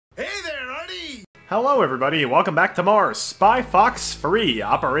Hello everybody, welcome back to Mars, Spy Fox Free,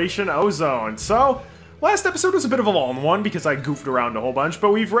 Operation Ozone. So, last episode was a bit of a long one because I goofed around a whole bunch,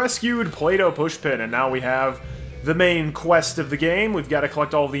 but we've rescued Play-Doh Pushpin, and now we have the main quest of the game. We've got to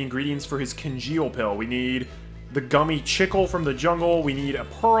collect all the ingredients for his congeal pill. We need the gummy chicle from the jungle, we need a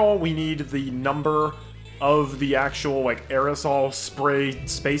pearl, we need the number of the actual, like, aerosol spray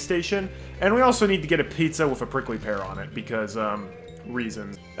space station, and we also need to get a pizza with a prickly pear on it, because,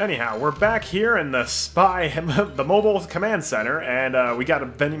 reasons. Anyhow, we're back here in the the mobile command center, and we got a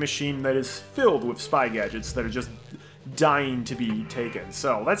vending machine that is filled with spy gadgets that are just dying to be taken.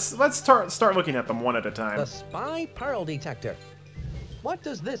 So let's start looking at them one at a time. The spy pearl detector. What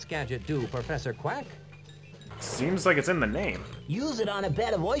does this gadget do, Professor Quack? Seems like it's in the name. Use it on a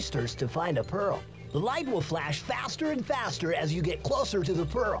bed of oysters to find a pearl. The light will flash faster and faster as you get closer to the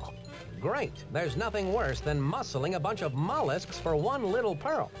pearl. Great. There's nothing worse than muscling a bunch of mollusks for one little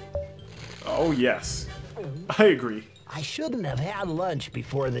pearl. Oh, yes. I agree. I shouldn't have had lunch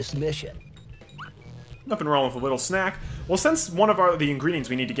before this mission. Nothing wrong with a little snack. Well, since one of the ingredients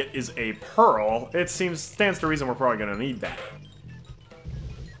we need to get is a pearl, it stands to reason we're probably going to need that.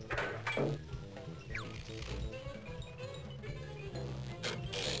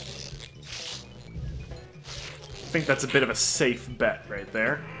 I think that's a bit of a safe bet right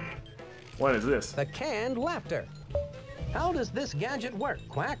there. What is this? The canned laughter. How does this gadget work,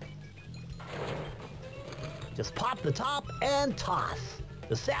 Quack? Just pop the top and toss.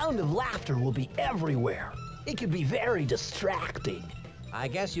 The sound of laughter will be everywhere. It can be very distracting. I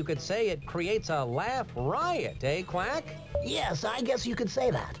guess you could say it creates a laugh riot, eh, Quack? Yes, I guess you could say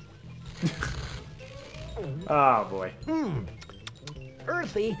that. Oh, boy.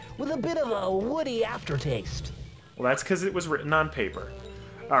 Earthy, with a bit of a woody aftertaste. Well, that's because it was written on paper.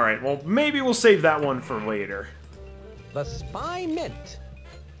 Alright, well, maybe we'll save that one for later. The spy mint.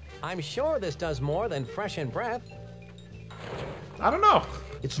 I'm sure this does more than freshen breath. I don't know.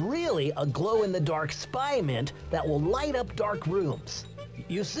 It's really a glow-in-the-dark spy mint that will light up dark rooms.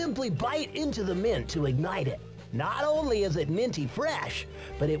 You simply bite into the mint to ignite it. Not only is it minty fresh,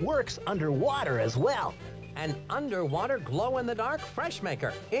 but it works underwater as well. An underwater glow-in-the-dark fresh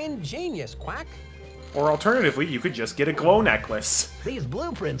maker. Ingenious, Quack. Or alternatively, you could just get a glow necklace. These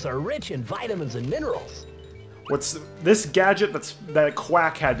blueprints are rich in vitamins and minerals. What's this gadget that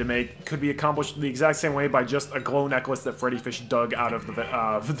Quack had to make could be accomplished the exact same way by just a glow necklace that Freddy Fish dug out of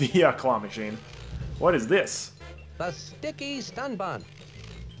the claw machine. What is this? The sticky stun bun.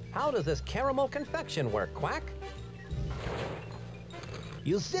 How does this caramel confection work, Quack?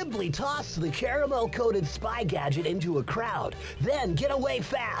 You simply toss the caramel-coated spy gadget into a crowd, then get away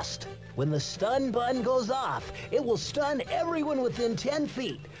fast. When the stun bun goes off, it will stun everyone within 10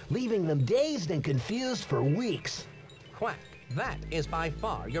 feet, leaving them dazed and confused for weeks. Quack, that is by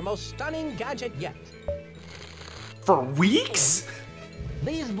far your most stunning gadget yet. For weeks?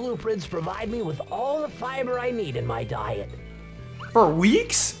 These blueprints provide me with all the fiber I need in my diet. For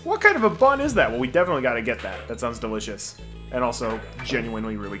weeks? What kind of a bun is that? Well, we definitely got to get that. That sounds delicious. And also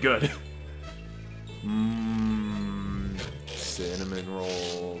genuinely really good. Cinnamon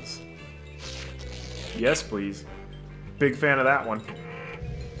rolls. Yes, please. Big fan of that one.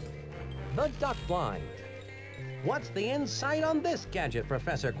 The duck blind. What's the insight on this gadget,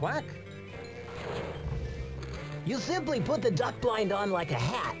 Professor Quack? You simply put the duck blind on like a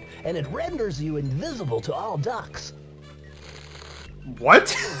hat, and it renders you invisible to all ducks.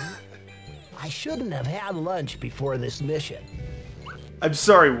 What? I shouldn't have had lunch before this mission. I'm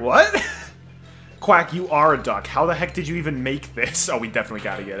sorry, what? Quack, you are a duck. How the heck did you even make this? Oh, we definitely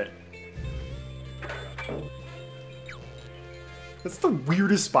gotta get it. That's the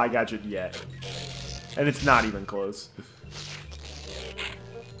weirdest spy gadget yet. And it's not even close.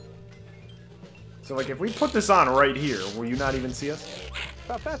 So, like, if we put this on right here, will you not even see us?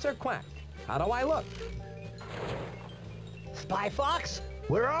 Professor Quack, how do I look? Spy Fox,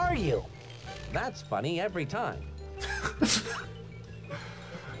 where are you? That's funny every time.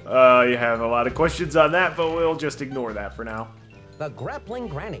 You have a lot of questions on that, but we'll just ignore that for now. The grappling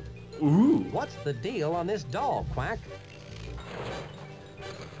granny. Ooh. What's the deal on this doll, Quack?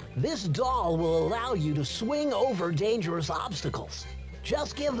 This doll will allow you to swing over dangerous obstacles.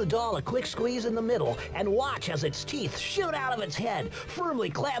 Just give the doll a quick squeeze in the middle and watch as its teeth shoot out of its head, firmly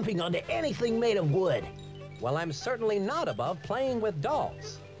clamping onto anything made of wood. Well, I'm certainly not above playing with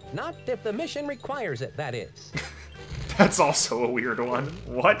dolls. Not if the mission requires it, that is. That's also a weird one.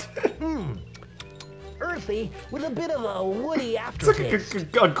 What? Earthy, with a bit of a woody It's aftertaste.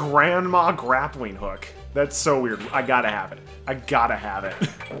 like a grandma grappling hook. That's so weird. I gotta have it. I gotta have it.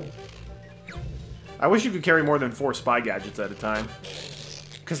 I wish you could carry more than 4 spy gadgets at a time.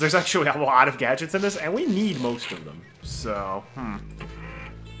 Because there's actually a lot of gadgets in this, and we need most of them. So,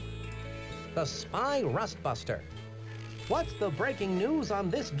 The Spy Rustbuster. What's the breaking news on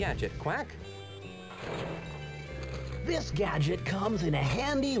this gadget, Quack? This gadget comes in a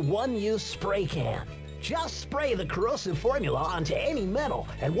handy one-use spray can. Just spray the corrosive formula onto any metal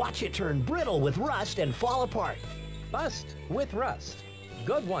and watch it turn brittle with rust and fall apart. Bust with rust.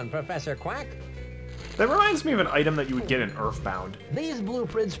 Good one, Professor Quack. That reminds me of an item that you would get in Earthbound. These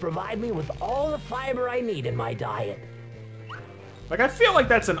blueprints provide me with all the fiber I need in my diet. Like, I feel like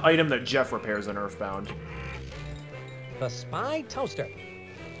that's an item that Jeff repairs in Earthbound. The Spy Toaster.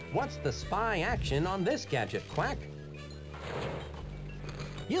 What's the spy action on this gadget, Quack?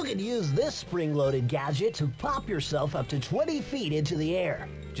 You can use this spring-loaded gadget to pop yourself up to 20 feet into the air.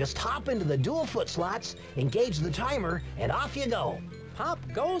 Just hop into the dual foot slots, engage the timer, and off you go. Pop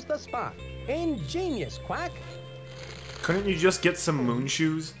goes the spy. Ingenious, Quack. Couldn't you just get some moon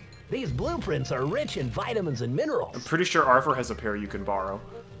shoes? These blueprints are rich in vitamins and minerals. I'm pretty sure Arthur has a pair you can borrow.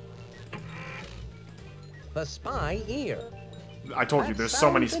 The Spy Ear. I told you, That there's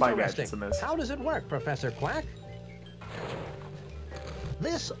so many sounds spy interesting. gadgets in this. How does it work, Professor Quack?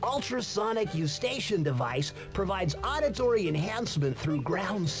 This ultrasonic eustachian device provides auditory enhancement through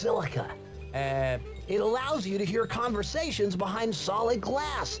ground silica. It allows you to hear conversations behind solid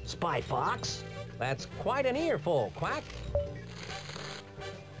glass, Spy Fox. That's quite an earful, Quack.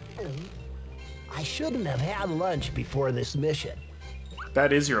 I shouldn't have had lunch before this mission.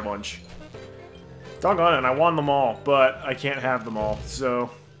 That is your lunch. Doggone it, I won them all, but I can't have them all, so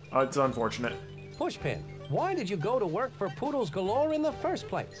it's unfortunate. Pushpin, why did you go to work for Poodles Galore in the first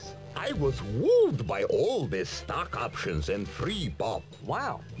place? I was wooed by all the stock options and free pop.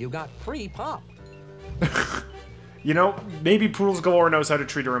 Wow, you got free pop. You know, maybe Poodles Galore knows how to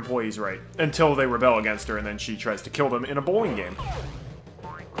treat her employees right, until they rebel against her and then she tries to kill them in a bowling game.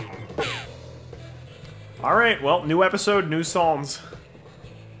 Alright, well, new episode, new songs.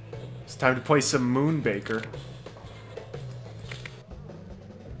 It's time to play some Moonbaker.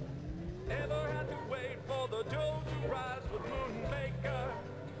 Ever had to wait for the dough to rise with Moonbaker?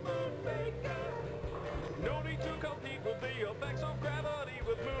 Moonbaker. No need to compete with the effects of gravity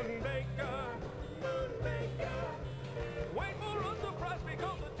with Moonbaker. Moonbaker. Wait for a surprise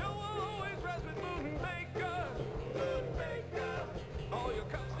because the dough will always rise with Moonbaker. Moonbaker. All your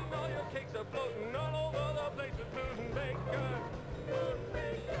cups and all your cakes are floating all over the place with Moonbaker.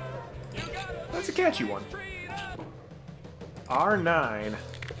 Moonbaker. You gotta That's a catchy one. treat up. R9.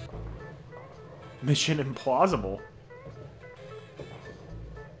 Mission Implausible.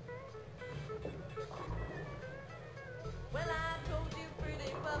 Well, I told you,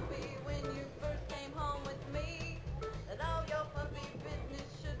 pretty puppy, when you first came home with me, that all your puppy business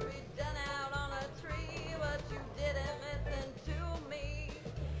should be done out on a tree, but you didn't listen to me.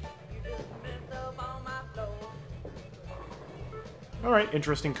 You just messed up on my floor. Alright,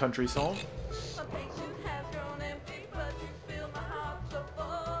 interesting country song. My patience has grown empty, but you fill my heart so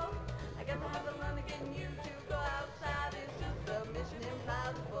full. I guess I have to learn again you to go outside. It's just a mission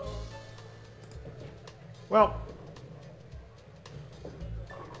impossible. Well.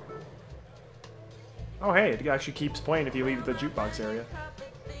 Oh hey, it actually keeps playing if you leave the jukebox area.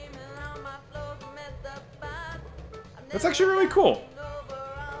 Carpet steaming on my floor, messed up spots. I've That's never actually really cool. gotten over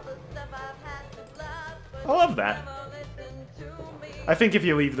all the stuff I've had to blot, but I love that. never listened to me. I think if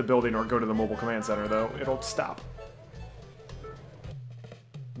you leave the building or go to the mobile command center, though, it'll stop.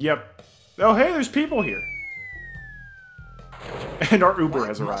 Yep. Oh, hey, there's people here. And our Uber Quack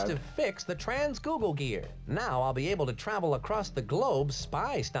has must arrived. have fixed the trans-Google gear. Now I'll be able to travel across the globe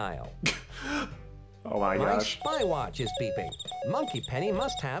spy style. Oh my My gosh. spy watch is beeping. Monkey Penny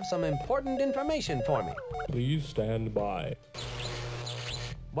must have some important information for me. Please stand by.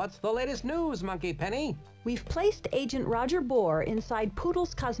 What's the latest news, Monkey Penny? We've placed Agent Roger Bohr inside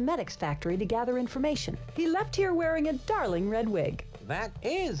Poodle's cosmetics factory to gather information. He left here wearing a darling red wig. That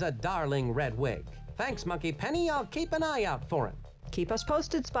is a darling red wig. Thanks, Monkey Penny. I'll keep an eye out for him. Keep us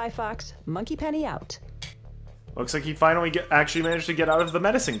posted, Spy Fox. Monkey Penny out. Looks like he finally actually managed to get out of the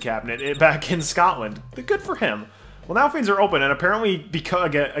medicine cabinet back in Scotland. Good for him. Well, now things are open, and apparently,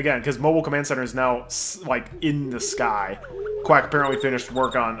 because Mobile Command Center is now, like, in the sky, Quack apparently finished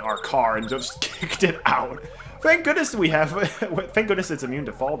work on our car and just kicked it out. Thank goodness we have... thank goodness it's immune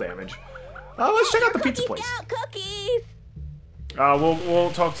to fall damage. Let's check out the pizza place. Cookies!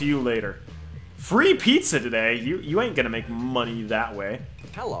 We'll talk to you later. Free pizza today? You ain't gonna make money that way.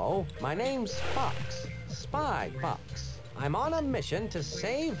 Hello, my name's Fox. Spy Fox. I'm on a mission to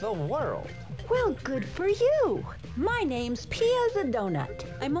save the world. Well, good for you. My name's Pia the Donut.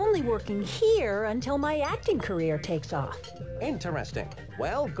 I'm only working here until my acting career takes off. Interesting.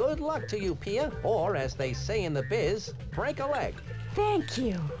 Well, good luck to you, Pia. Or, as they say in the biz, break a leg. Thank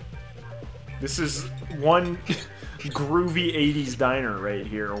you. This is one groovy 80s diner right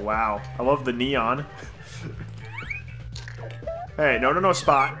here. Wow. I love the neon. Hey, no,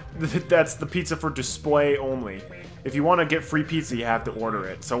 Spot. That's the pizza for display only. If you want to get free pizza, you have to order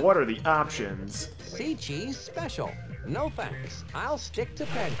it. So what are the options? Sea cheese special. No thanks. I'll stick to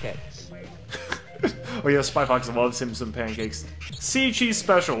pancakes. Oh yeah, Spy Fox loves him some pancakes. Sea cheese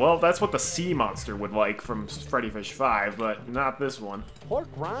special. Well, that's what the sea monster would like from Freddy Fish 5, but not this one. Pork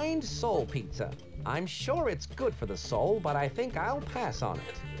rind soul pizza. I'm sure it's good for the soul, but I think I'll pass on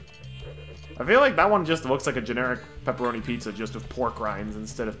it. I feel like that one just looks like a generic pepperoni pizza just with pork rinds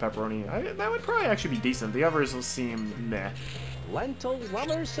instead of pepperoni. That would probably actually be decent. The others will seem meh. Lentil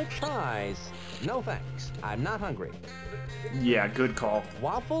lumber surprise. No thanks. I'm not hungry. Yeah, good call.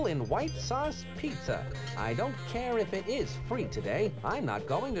 Waffle in white sauce pizza. I don't care if it is free today. I'm not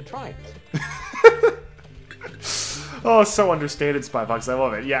going to try it. Oh, so understated, Spy Fox. I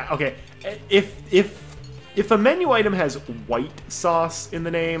love it. Yeah, okay. If a menu item has white sauce in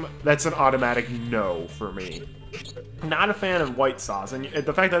the name, that's an automatic no for me. Not a fan of white sauce, and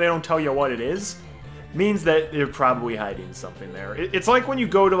the fact that they don't tell you what it is means that they're probably hiding something there. It's like when you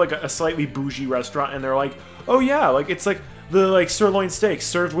go to like a slightly bougie restaurant and they're like, oh yeah, like it's like the like sirloin steak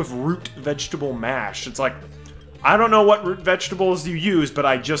served with root vegetable mash. It's like, I don't know what root vegetables you use, but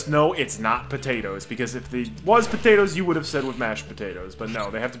I just know it's not potatoes, because if it was potatoes, you would have said with mashed potatoes. But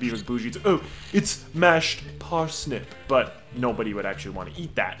no, they have to be with bougie. Oh, it's mashed parsnip, but nobody would actually want to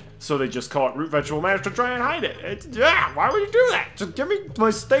eat that. So they just call it root vegetable mash to try and hide it. Yeah, why would you do that? Just give me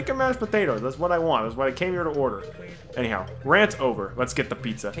my steak and mashed potatoes. That's what I want. That's what I came here to order. Anyhow, rant over. Let's get the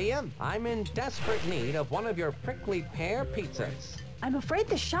pizza. Pia, I'm in desperate need of one of your prickly pear pizzas. I'm afraid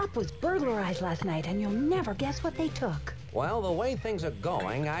the shop was burglarized last night, and you'll never guess what they took. Well, the way things are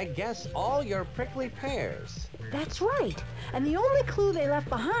going, I guess all your prickly pears. That's right. And the only clue they left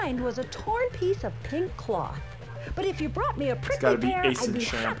behind was a torn piece of pink cloth. But if you brought me a prickly pear, I'd be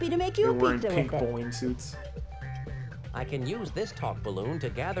happy to make you a wearing pizza pink with it. bowling suits. I can use this talk balloon to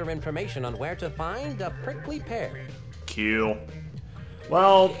gather information on where to find a prickly pear. Cool.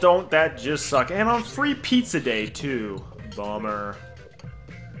 Well, don't that just suck? And on free pizza day, too. Bummer.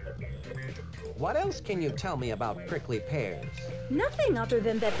 What else can you tell me about prickly pears? Nothing other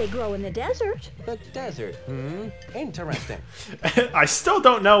than that they grow in the desert. The desert, Interesting. I still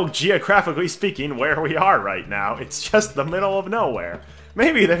don't know, geographically speaking, where we are right now. It's just the middle of nowhere.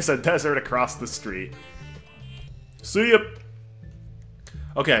 Maybe there's a desert across the street. See ya.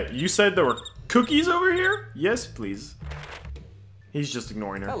 Okay, you said there were cookies over here? Yes, please. He's just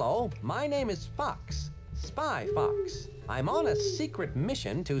ignoring her. Hello, my name is Fox. Spy Fox. I'm on a secret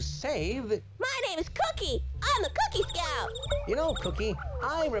mission to save the... My name is Cookie. I'm the Cookie Scout. You know, Cookie,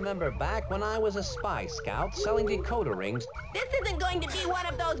 I remember back when I was a spy scout selling decoder rings. This isn't going to be one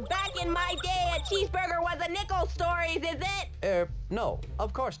of those back in my day a cheeseburger was a nickel stories, is it? No,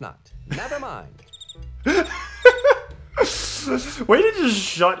 of course not. Never mind. Way to just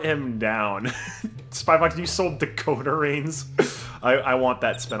shut him down. Spy Fox, you sold decoder rings. I want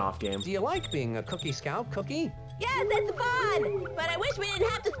that spin-off game. Do you like being a Cookie Scout, Cookie? Yes, it's fun. But I wish we didn't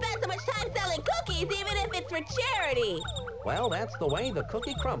have to spend so much time selling cookies, even if it's for charity. Well, that's the way the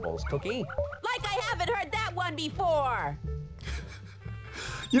cookie crumbles, Cookie. Like I haven't heard that one before.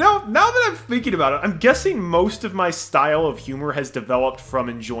 You know, now that I'm thinking about it, I'm guessing most of my style of humor has developed from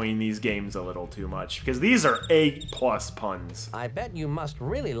enjoying these games a little too much, because these are A+ puns. I bet you must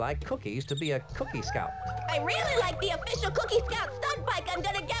really like cookies to be a Cookie Scout. I really like the official Cookie Scout stunt bike I'm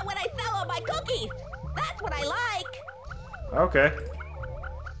gonna get when I sell all my cookies. That's what I like. Okay.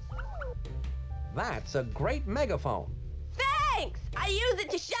 That's a great megaphone. Thanks! I use it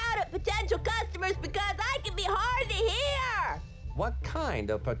to shout at potential customers because I can be hard to hear. What kind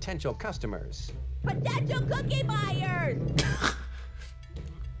of potential customers? Potential cookie buyers!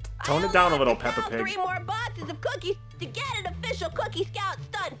 Tone it down a little, Peppa Pig. 3 more boxes of cookies to get an official Cookie Scout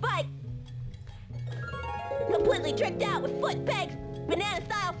stunt bike. Completely tricked out with foot pegs,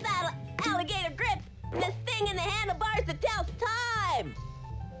 banana-style saddle, alligator grips, and this thing in the handlebars that tells time.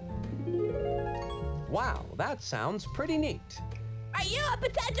 Wow, that sounds pretty neat. Are you a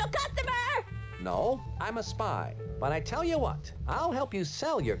potential customer? No, I'm a spy. But I tell you what, I'll help you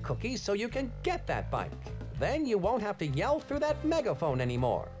sell your cookies so you can get that bike. Then you won't have to yell through that megaphone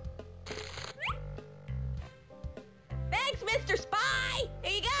anymore. Thanks, Mr. Spy.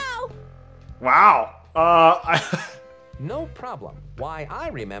 Here you go. Wow. No problem. Why, I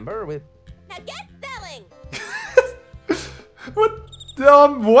remember with... Now get selling! What?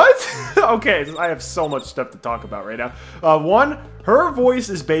 What? Okay, I have so much stuff to talk about right now. One, her voice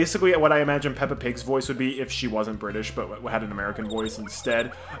is basically what I imagine Peppa Pig's voice would be if she wasn't British, but had an American voice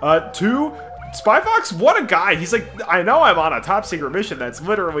instead. Two, Spy Fox, what a guy. He's like, I know I'm on a top secret mission that's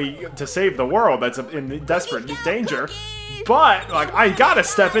literally to save the world, that's in desperate danger. But, like, I gotta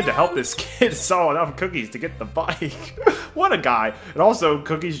step in to help this kid sell enough cookies to get the bike. What a guy. And also,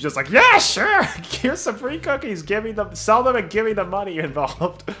 Cookie's just like, yeah, sure, here's some free cookies, give me them, sell them and give me the money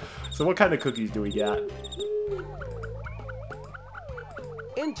involved. So what kind of cookies do we got?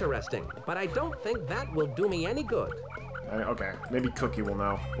 Interesting, but I don't think that will do me any good. Okay, maybe Cookie will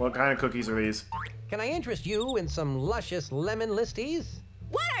know. What kind of cookies are these? Can I interest you in some luscious lemon listies?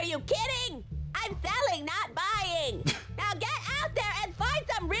 What are you kidding? I'm selling, not buying! Now get out there and find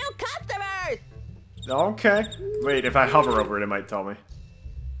some real customers! Okay. Wait, if I hover over it, it might tell me.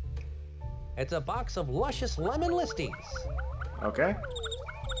 It's a box of luscious lemon listies. Okay.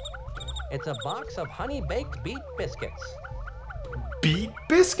 It's a box of honey-baked beet biscuits. Beet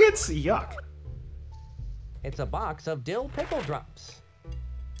biscuits? Yuck. It's a box of dill pickle drops.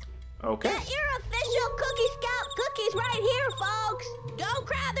 Okay. Get your official Cookie Scout cookies right here, folks! Don't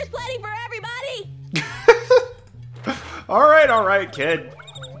crowd, there's plenty for everybody! All right, kid.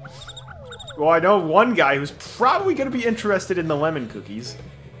 Well, I know one guy who's probably going to be interested in the lemon cookies.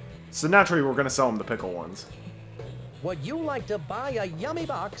 So naturally, we're going to sell him the pickle ones. Would you like to buy a yummy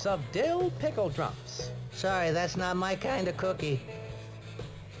box of dill pickle drops? Sorry, that's not my kind of cookie.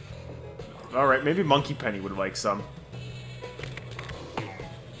 All right, maybe Monkey Penny would like some.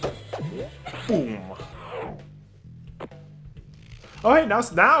 Boom. Oh, hey,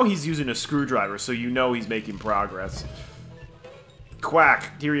 now he's using a screwdriver, so you know he's making progress.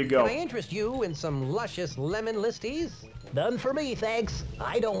 Quack, here you go. Can I interest you in some luscious lemon listies? Done for me, thanks.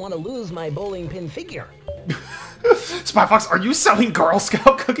 I don't want to lose my bowling pin figure. Spy Fox, are you selling Girl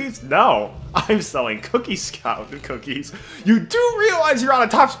Scout cookies? No, I'm selling Cookie Scout cookies. You do realize you're on a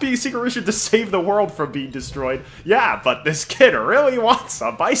top speed secret mission to save the world from being destroyed? Yeah, but this kid really wants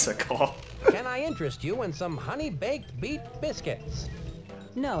a bicycle. Can I interest you in some honey-baked beet biscuits?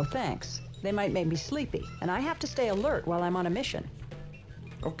 No, thanks. They might make me sleepy, and I have to stay alert while I'm on a mission.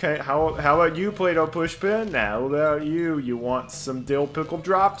 Okay, how about you, Play-Doh Pushpin? How about you? You want some dill pickle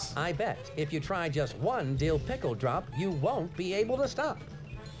drops? I bet if you try just one dill pickle drop, you won't be able to stop.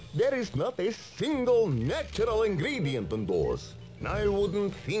 There is not a single natural ingredient in those. I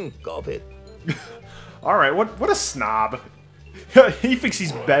wouldn't think of it. Alright, what a snob. He thinks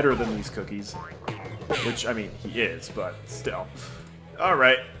he's better than these cookies. Which, I mean, he is, but still.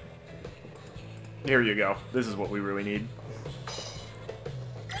 Alright. Here you go. This is what we really need.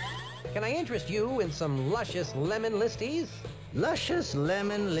 Can I interest you in some luscious lemon listies? Luscious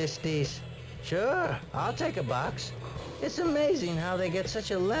lemon listies. Sure, I'll take a box. It's amazing how they get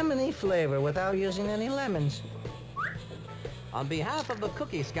such a lemony flavor without using any lemons. On behalf of the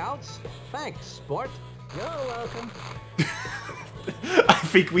Cookie Scouts, thanks, sport. You're welcome. I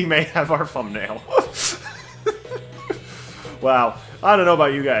think we may have our thumbnail. Wow, I don't know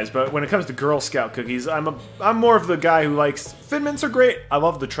about you guys, but when it comes to Girl Scout cookies, I'm more of the guy who likes Thin Mints are great. I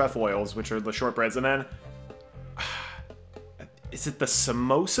love the trefoils, which are the shortbreads, and then is it the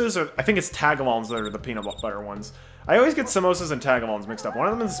samosas or I think it's tagalongs that are the peanut butter ones. I always get samosas and tagalongs mixed up. One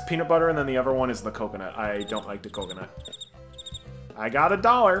of them is peanut butter, and then the other one is the coconut. I don't like the coconut. I got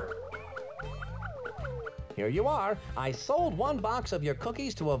 $1. Here you are. I sold one box of your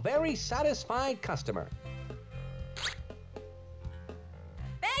cookies to a very satisfied customer.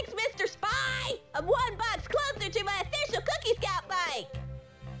 Thanks, Mr. Spy! I'm one box closer to my official Cookie Scout bike!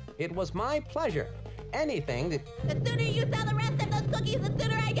 It was my pleasure. Anything that... The sooner you sell the rest of those cookies, the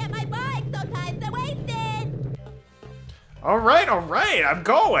sooner I get my bike, so time's they're wasted! Alright, I'm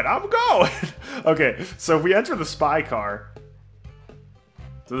going! Okay, so if we enter the spy car...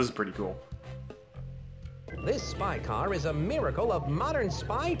 So this is pretty cool. This spy car is a miracle of modern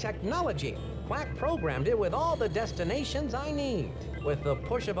spy technology. Quack programmed it with all the destinations I need. With the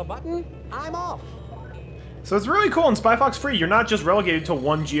push of a button, I'm off. So it's really cool in Spy Fox Free. You're not just relegated to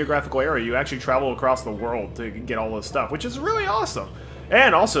one geographical area. You actually travel across the world to get all this stuff, which is really awesome.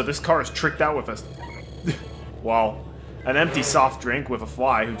 And also, this car is tricked out with a... well, an empty soft drink with a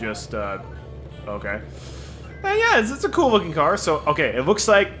fly who just, okay. And yeah, it's a cool-looking car. So, okay, it looks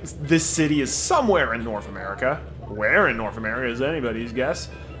like this city is somewhere in North America. Where in North America is anybody's guess.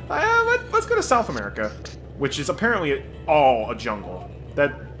 Let's go to South America, which is apparently all a jungle.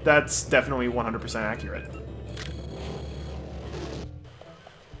 That's definitely 100% accurate.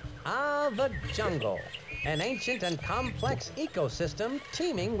 Ah, the jungle. An ancient and complex ecosystem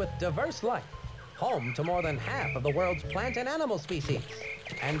teeming with diverse life. Home to more than half of the world's plant and animal species.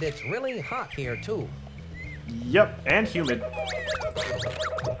 And it's really hot here, too. Yep, and humid.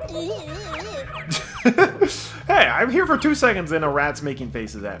 Hey, I'm here for 2 seconds and a rat's making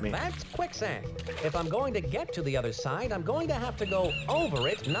faces at me. That's quicksand. If I'm going to get to the other side, I'm going to have to go over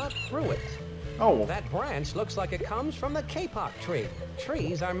it, not through it. Oh. That branch looks like it comes from the kapok tree.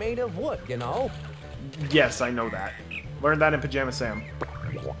 Trees are made of wood, you know. Yes, I know that. Learned that in Pajama Sam.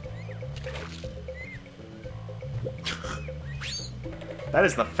 That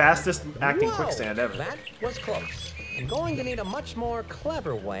is the fastest acting Whoa, quicksand ever. That was close. I'm going to need a much more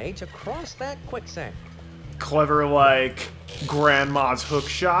clever way to cross that quicksand. Clever like Grandma's hook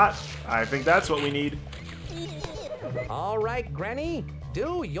shot? I think that's what we need. All right, Granny,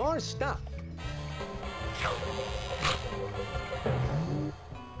 do your stuff.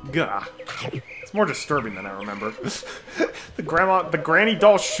 Gah. It's more disturbing than I remember. The granny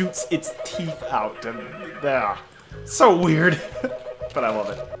doll shoots its teeth out and so weird. But I love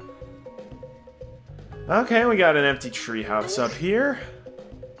it. Okay, we got an empty treehouse up here.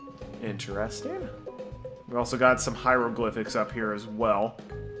 Interesting. We also got some hieroglyphics up here as well.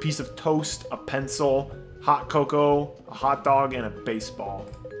 Piece of toast, a pencil, hot cocoa, a hot dog, and a baseball.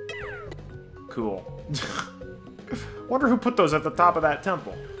 Cool. Wonder who put those at the top of that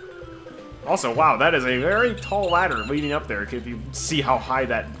temple. Also, wow, that is a very tall ladder leading up there if you see how high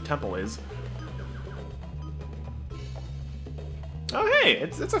that temple is. Oh, hey,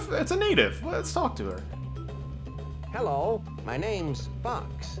 it's a native. Let's talk to her. Hello, my name's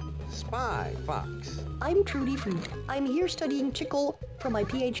Fox. Spy Fox. I'm Trudy Fruit. I'm here studying chicle for my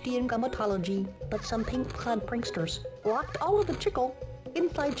PhD in gummatology, but some pink-clad pranksters locked all of the chicle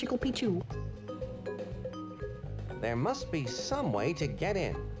inside Chickle Pichu. There must be some way to get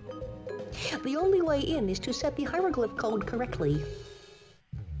in. The only way in is to set the hieroglyph code correctly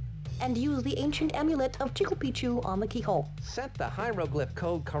and use the ancient amulet of Chickle Pichu on the keyhole. Set the hieroglyph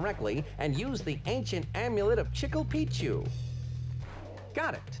code correctly and use the ancient amulet of Chickle Pichu.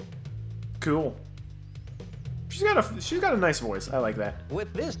 Got it. Cool. She's got a nice voice. I like that.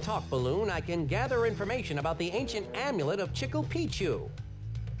 With this talk balloon, I can gather information about the ancient amulet of Chickle Pichu.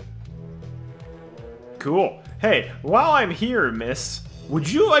 Cool. Hey, while I'm here, miss, would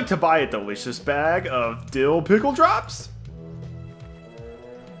you like to buy a delicious bag of dill pickle drops?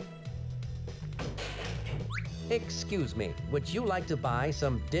 Excuse me, would you like to buy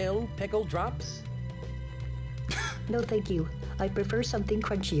some dill pickle drops? No, thank you. I prefer something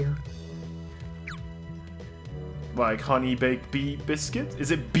crunchier. Like honey baked beet biscuits?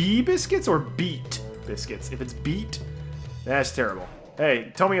 Is it bee biscuits or beet biscuits? If it's beet, that's terrible.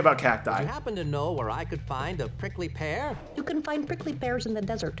 Hey, tell me about Do cacti. you happen to know where I could find a prickly pear? You can find prickly pears in the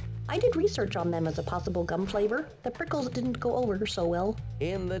desert. I did research on them as a possible gum flavor. The prickles didn't go over so well.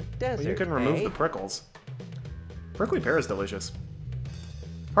 In the desert, Well, you can remove eh? the prickles. Prickly pear is delicious.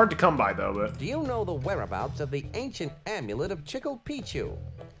 Hard to come by, though, but... Do you know the whereabouts of the ancient amulet of Chickle Pichu?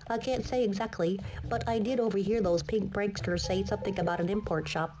 I can't say exactly, but I did overhear those pink pranksters say something about an import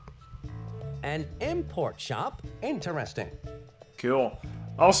shop. An import shop? Interesting. Cool.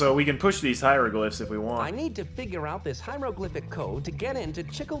 Also, we can push these hieroglyphs if we I want. need to figure out this hieroglyphic code to get into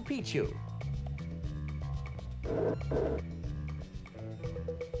Chickle Pichu.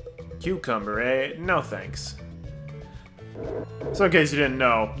 Cucumber, eh? No thanks. So in case you didn't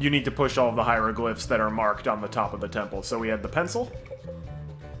know, you need to push all of the hieroglyphs that are marked on the top of the temple. So we had the pencil.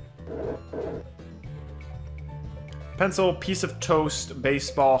 Pencil, piece of toast,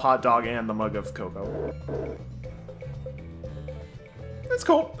 baseball, hot dog, and the mug of cocoa. That's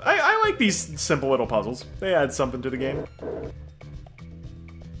cool. I like these simple little puzzles. They add something to the game.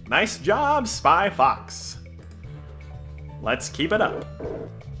 Nice job, Spy Fox. Let's keep it up.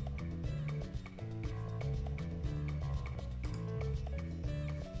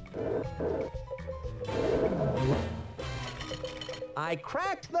 I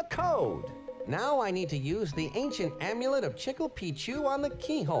cracked the code. Now I need to use the ancient amulet of Chickle Pichu on the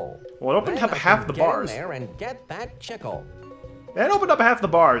keyhole. Well, it opened Then up I half can the get in bars. there and get that chickle. It opened up half the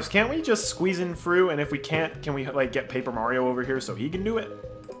bars. Can't we just squeeze in through? And if we can't, can we like get Paper Mario over here so he can do it?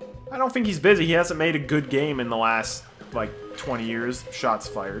 I don't think he's busy. He hasn't made a good game in the last like 20 years. Shots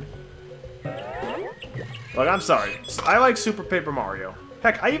fired. Look, I'm sorry. I like Super Paper Mario.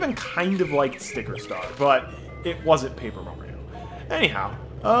 Heck, I even kind of liked Sticker Star, but it wasn't Paper Mario. Anyhow,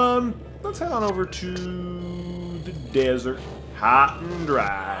 let's head on over to the desert. Hot and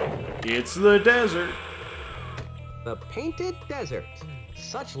dry. It's the desert. The Painted Desert.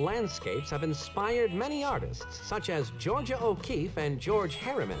 Such landscapes have inspired many artists, such as Georgia O'Keeffe and George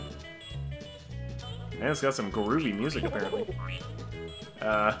Harriman. And it's got some groovy music, apparently.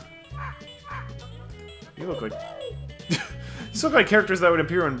 You look like... You look like characters that would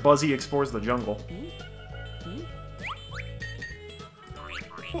appear when Buzzy explores the jungle.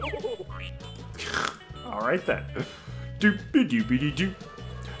 Alright then. Doopy-doopy-doo.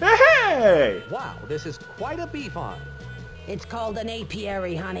 Hey! Wow, this is quite a bee farm. It's called an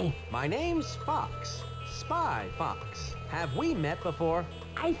apiary, honey. My name's Fox. Spy Fox. Have we met before?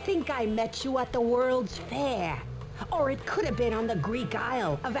 I think I met you at the World's Fair. Or it could have been on the Greek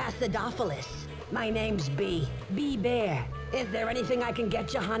Isle of Acidophilus. My name's Bee. Bee Bear. Is there anything I can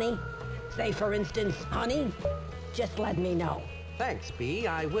get you, honey? Say, for instance, honey? Just let me know. Thanks, Bee,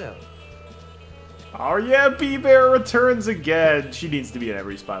 I will. Oh yeah, Bee Bear returns again. She needs to be in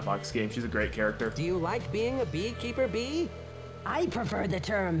every Spy Fox game. She's a great character. Do you like being a beekeeper, Bee? I prefer the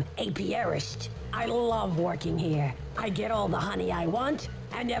term apiarist. I love working here. I get all the honey I want,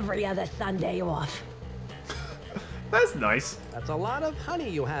 and every other Sunday off. That's nice. That's a lot of honey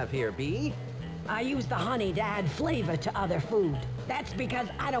you have here, Bee. I use the honey to add flavor to other food. That's because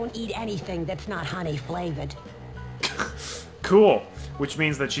I don't eat anything that's not honey flavored. Cool. Which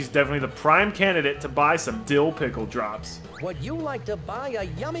means that she's definitely the prime candidate to buy some dill pickle drops. Would you like to buy a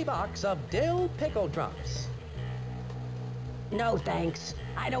yummy box of dill pickle drops? No thanks.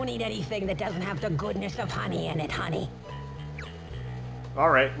 I don't eat anything that doesn't have the goodness of honey in it, honey.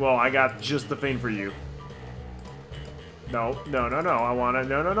 Alright, well, I got just the thing for you. No, I wanna,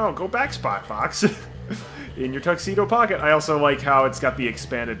 no, go back, Spy Fox. In your tuxedo pocket. I also like how it's got the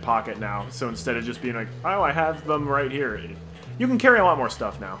expanded pocket now, so instead of just being like, oh, I have them right here, you can carry a lot more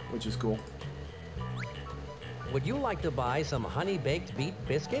stuff now, which is cool. Would you like to buy some honey-baked beet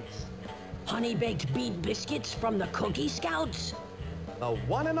biscuits? Honey-baked beet biscuits from the Cookie Scouts? The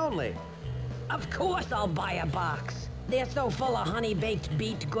one and only. Of course I'll buy a box. They're so full of honey-baked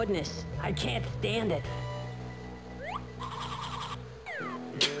beet goodness. I can't stand it.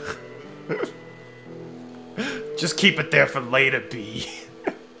 Just keep it there for later, Bee.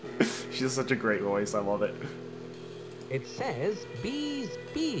 She has such a great voice. I love it. It says Bees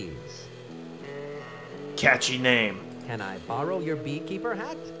Bees. Catchy name. Can I borrow your beekeeper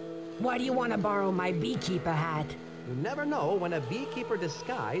hat? Why do you want to borrow my beekeeper hat? You never know when a beekeeper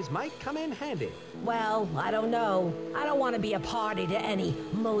disguise might come in handy. Well, I don't know. I don't want to be a party to any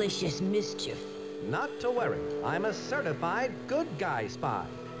malicious mischief. Not to worry. I'm a certified good guy spy,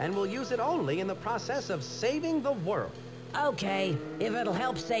 and will use it only in the process of saving the world. Okay, if it'll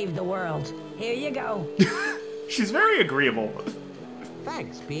help save the world. Here you go. She's very agreeable.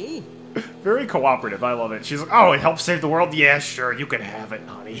 Thanks, Bee. Very cooperative. I love it. She's like, oh, it helps save the world? Yeah, sure, you can have it,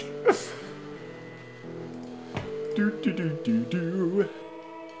 honey. Do.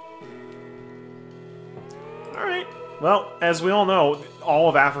 Alright. Well, as we all know, all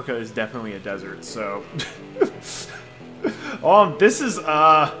of Africa is definitely a desert, so... this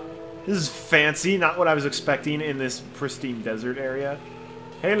is fancy. Not what I was expecting in this pristine desert area.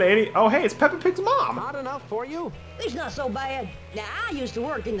 Hey, lady. Oh, hey, it's Peppa Pig's mom. Not enough for you? It's not so bad. Now, I used to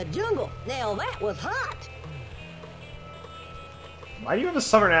work in the jungle. Now, that was hot. Why do you have a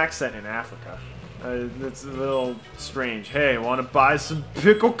southern accent in Africa? That's a little strange. Hey, want to buy some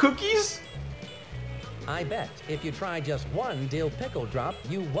pickle cookies? I bet if you try just one dill pickle drop,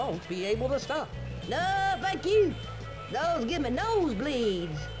 you won't be able to stop. No, thank you. Those give me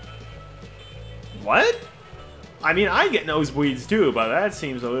nosebleeds. What? I mean, I get nosebleeds too, but that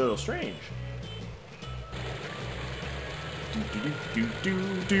seems a little strange.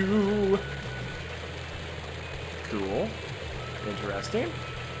 Do. Cool. Interesting.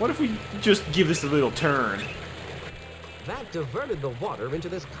 What if we just give this a little turn? That diverted the water into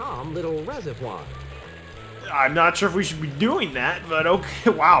this calm little reservoir. I'm not sure if we should be doing that, but okay.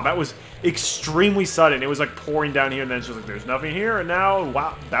 Wow, that was extremely sudden. It was like pouring down here, and then it's just like, there's nothing here, and now,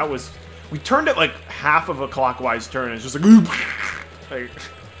 wow, that was... We turned it like half of a clockwise turn, and it's just like, like,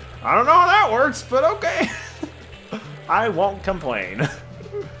 I don't know how that works, but okay. I won't complain.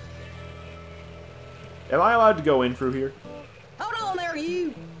 Am I allowed to go in through here? Hold on there,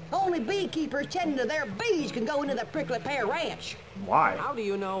 you. Only beekeepers tending to their bees can go into the Prickly Pear Ranch. Why? How do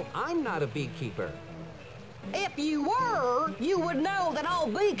you know I'm not a beekeeper? If you were, you would know that all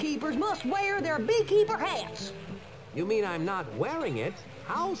beekeepers must wear their beekeeper hats. You mean I'm not wearing it?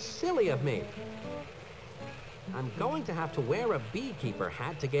 How silly of me. I'm going to have to wear a beekeeper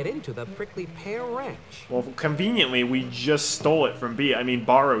hat to get into the Prickly Pear Ranch. Well, conveniently, we just stole it from Bee. I mean,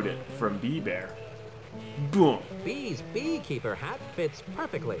 borrowed it from Bee Bear. Boom. Bee's beekeeper hat fits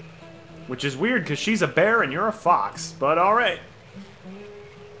perfectly. Which is weird, because she's a bear and you're a fox, but alright.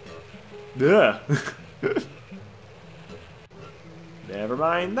 Ugh. Never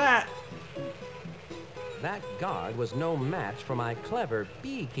mind that. That guard was no match for my clever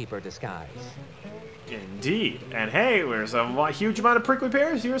beekeeper disguise. Indeed. And hey, there's a huge amount of prickly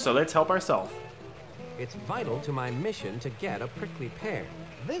pears here, so let's help ourselves. It's vital to my mission to get a prickly pear.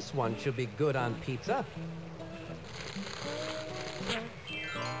 This one should be good on pizza.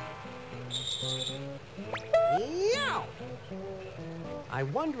 Yow! I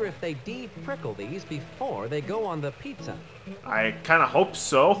wonder if they de-prickle these before they go on the pizza. I kind of hope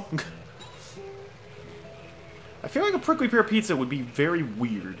so. I feel like a prickly pear pizza would be very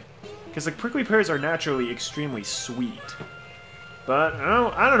weird, because like prickly pears are naturally extremely sweet. But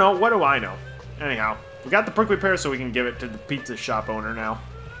I don't know. What do I know? Anyhow, we got the prickly pear, so we can give it to the pizza shop owner now.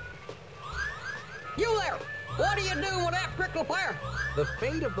 You there! What do you do with that prickly pear? The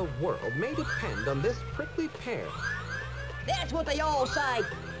fate of the world may depend on this prickly pear. That's what they all say.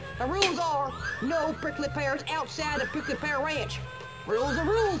 The rules are no prickly pears outside the prickly pear ranch. Rules are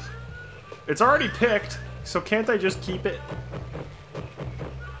rules. It's already picked, so can't I just keep it?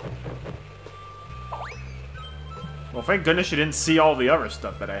 Well, thank goodness you didn't see all the other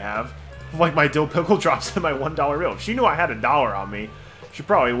stuff that I have. Like my dill pickle drops in my $1 bill. If she knew I had $1 on me, she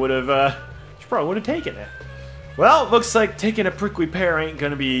probably would have taken it. Well, it looks like taking a prickly pear ain't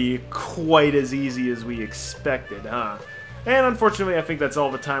gonna be quite as easy as we expected, huh? And unfortunately, I think that's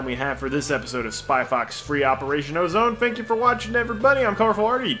all the time we have for this episode of Spy Fox Free Operation Ozone. Thank you for watching, everybody. I'm Colorful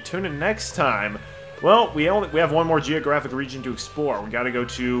Artie. Tune in next time. Well, we have one more geographic region to explore. We gotta go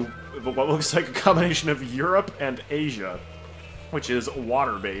to what looks like a combination of Europe and Asia, which is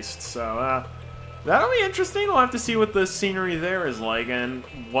water-based. So, that'll be interesting. We'll have to see what the scenery there is like and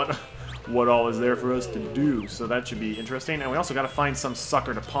what all is there for us to do. So that should be interesting. And we also gotta find some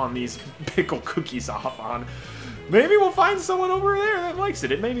sucker to pawn these pickle cookies off on. Maybe we'll find someone over there that likes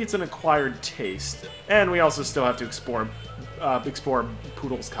it. Maybe it's an acquired taste. And we also still have to explore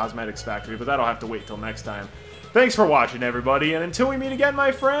Poodle's Cosmetics Factory, but that'll have to wait till next time. Thanks for watching, everybody, and until we meet again,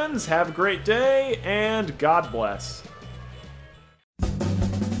 my friends, have a great day, and God bless.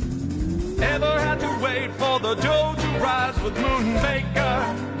 Ever had to wait for the dough to rise with Moon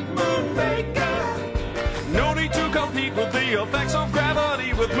Baker? Moon Baker. No need to compete with the effects of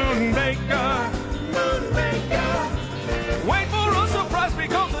gravity with Moon Baker.